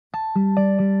My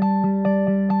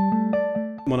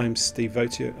name's Steve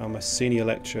Votier. I'm a senior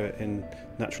lecturer in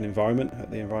natural environment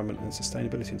at the Environment and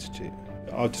Sustainability Institute.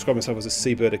 I describe myself as a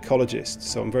seabird ecologist,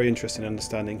 so I'm very interested in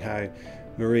understanding how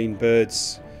marine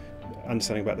birds,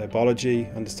 understanding about their biology,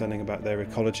 understanding about their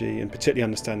ecology, and particularly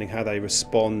understanding how they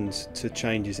respond to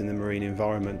changes in the marine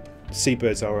environment.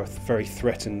 Seabirds are a very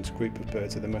threatened group of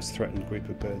birds. They're the most threatened group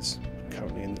of birds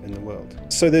currently in the world.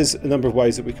 So there's a number of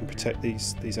ways that we can protect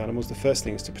these animals. The first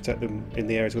thing is to protect them in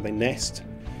the areas where they nest.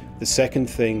 The second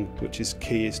thing, which is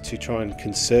key, is to try and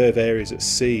conserve areas at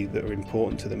sea that are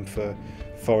important to them for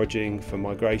foraging, for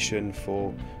migration,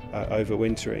 for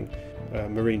overwintering.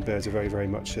 Marine birds are very, very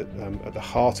much at the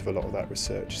heart of a lot of that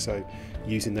research, so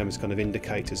using them as kind of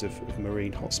indicators of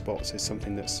marine hotspots is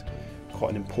something that's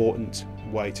quite an important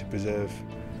way to preserve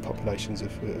populations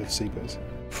of seabirds.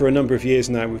 For a number of years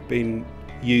now we've been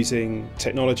using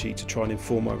technology to try and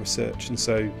inform our research, and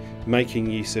so making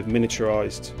use of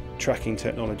miniaturised tracking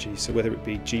technology, so whether it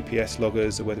be GPS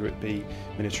loggers or whether it be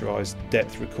miniaturised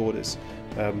depth recorders.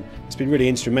 It's been really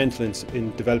instrumental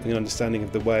in developing an understanding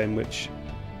of the way in which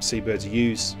seabirds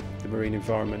use the marine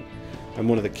environment, and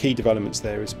one of the key developments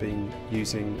there has been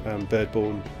using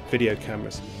bird-borne video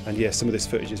cameras. And yes, some of this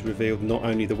footage has revealed not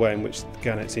only the way in which the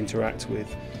gannets interact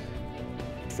with,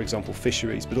 for example,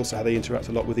 fisheries, but also how they interact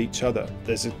a lot with each other.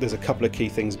 There's a couple of key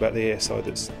things about the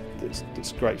ESI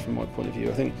that's great from my point of view.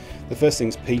 I think the first thing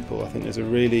is people. I think there's a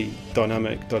really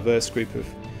dynamic, diverse group of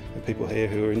people here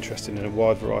who are interested in a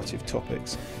wide variety of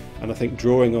topics, and I think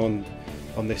drawing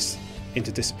on this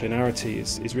interdisciplinarity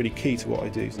is really key to what I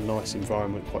do. It's a nice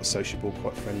environment, quite sociable,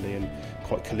 quite friendly, and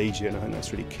quite collegiate, and I think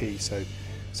that's really key. So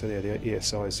yeah, the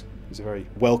ESI is a very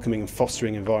welcoming and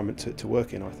fostering environment to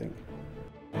work in, I think.